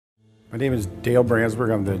My name is Dale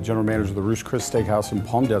Brandsburg. I'm the general manager of the Ruth's Chris Steakhouse in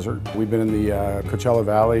Palm Desert. We've been in the Coachella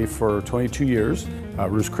Valley for 22 years.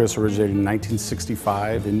 Ruth's Chris originated in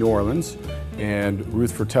 1965 in New Orleans, and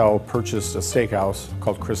Ruth Fertel purchased a steakhouse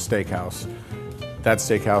called Chris Steakhouse. That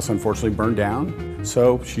steakhouse unfortunately burned down,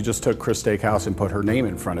 so she just took Chris Steakhouse and put her name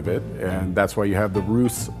in front of it, and that's why you have the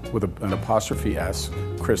Ruth with an apostrophe S,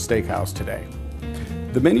 Chris Steakhouse today.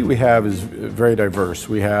 The menu we have is very diverse.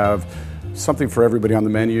 We have something for everybody on the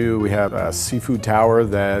menu. We have a seafood tower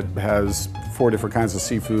that has 4 different kinds of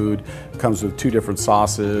seafood, comes with 2 different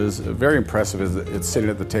sauces. Very impressive as it's sitting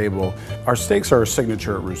at the table. Our steaks are our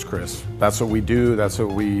signature at Ruth's Chris. That's what we do, that's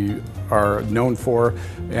what we are known for.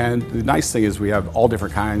 And the nice thing is we have all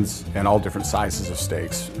different kinds and all different sizes of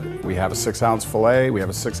steaks. We have a 6-ounce filet, we have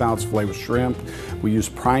a 6-ounce filet with shrimp. We use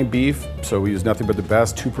prime beef, so we use nothing but the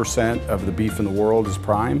best. 2% of the beef in the world is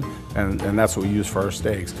prime, and that's what we use for our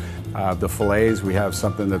steaks. The fillets, we have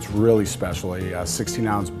something that's really special, a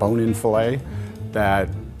 16-ounce bone-in filet that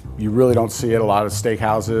you really don't see at a lot of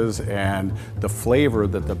steakhouses, and the flavor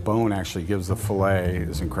that the bone actually gives the filet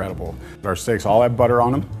is incredible. Our steaks all have butter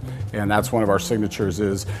on them, and that's one of our signatures.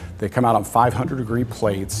 Is they come out on 500-degree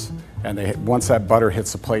plates, and once that butter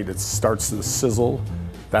hits the plate, it starts to sizzle.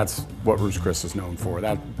 That's what Ruth's Chris is known for.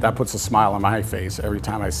 That puts a smile on my face every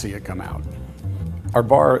time I see it come out. Our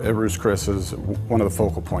bar at Ruth's Chris is one of the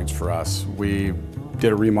focal points for us. We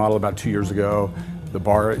did a remodel about 2 years ago. The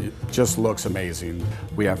bar just looks amazing.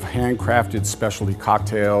 We have handcrafted specialty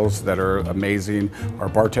cocktails that are amazing. Our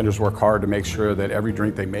bartenders work hard to make sure that every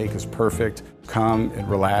drink they make is perfect. Come and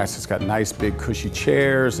relax. It's got nice big cushy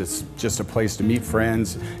chairs. It's just a place to meet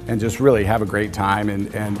friends and just really have a great time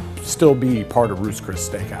and still be part of Ruth's Chris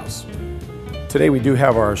Steakhouse. Today we do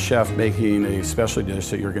have our chef making a special dish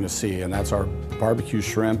that you're going to see, and that's our barbecue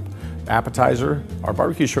shrimp appetizer. Our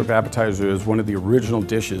barbecue shrimp appetizer is one of the original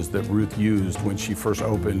dishes that Ruth used when she first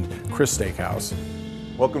opened Chris Steakhouse.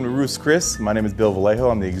 Welcome to Ruth's Chris. My name is Bill Vallejo.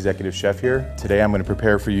 I'm the executive chef here. Today I'm going to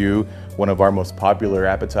prepare for you one of our most popular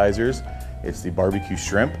appetizers. It's the barbecue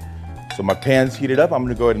shrimp. So my pan's heated up. I'm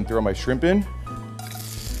going to go ahead and throw my shrimp in.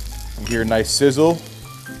 You hear a nice sizzle.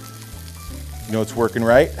 You know it's working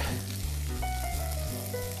right.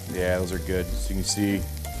 Yeah, those are good. So you can see it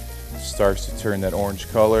starts to turn that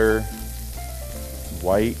orange color,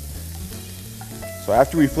 white. So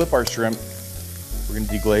after we flip our shrimp, we're going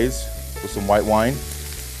to deglaze with some white wine.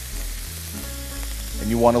 And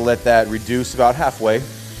you want to let that reduce about halfway.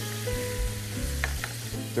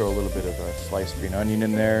 Throw a little bit of a sliced green onion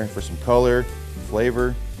in there for some color,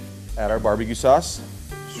 flavor. Add our barbecue sauce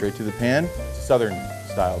straight to the pan. It's a southern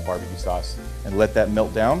style barbecue sauce. And let that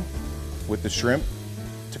melt down with the shrimp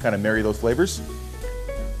to kind of marry those flavors.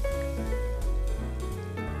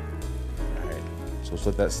 All right, so let's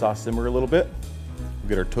let that sauce simmer a little bit. We'll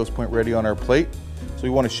get our toast point ready on our plate. So we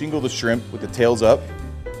want to shingle the shrimp with the tails up,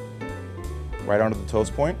 right onto the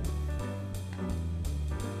toast point.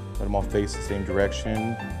 Let them all face the same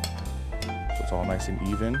direction, so it's all nice and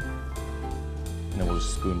even. And then we'll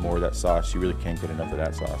just spoon more of that sauce. You really can't get enough of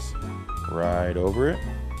that sauce. Right over it.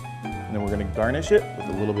 And then we're going to garnish it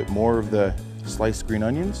with a little bit more of the sliced green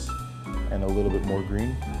onions and a little bit more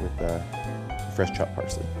green with fresh chopped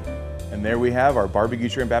parsley. And there we have our barbecue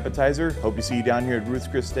shrimp appetizer. Hope to see you down here at Ruth's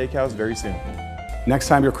Chris Steakhouse very soon. Next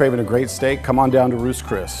time you're craving a great steak, come on down to Ruth's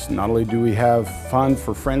Chris. Not only do we have fun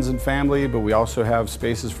for friends and family, but we also have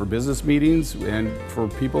spaces for business meetings and for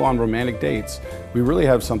people on romantic dates. We really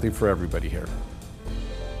have something for everybody here.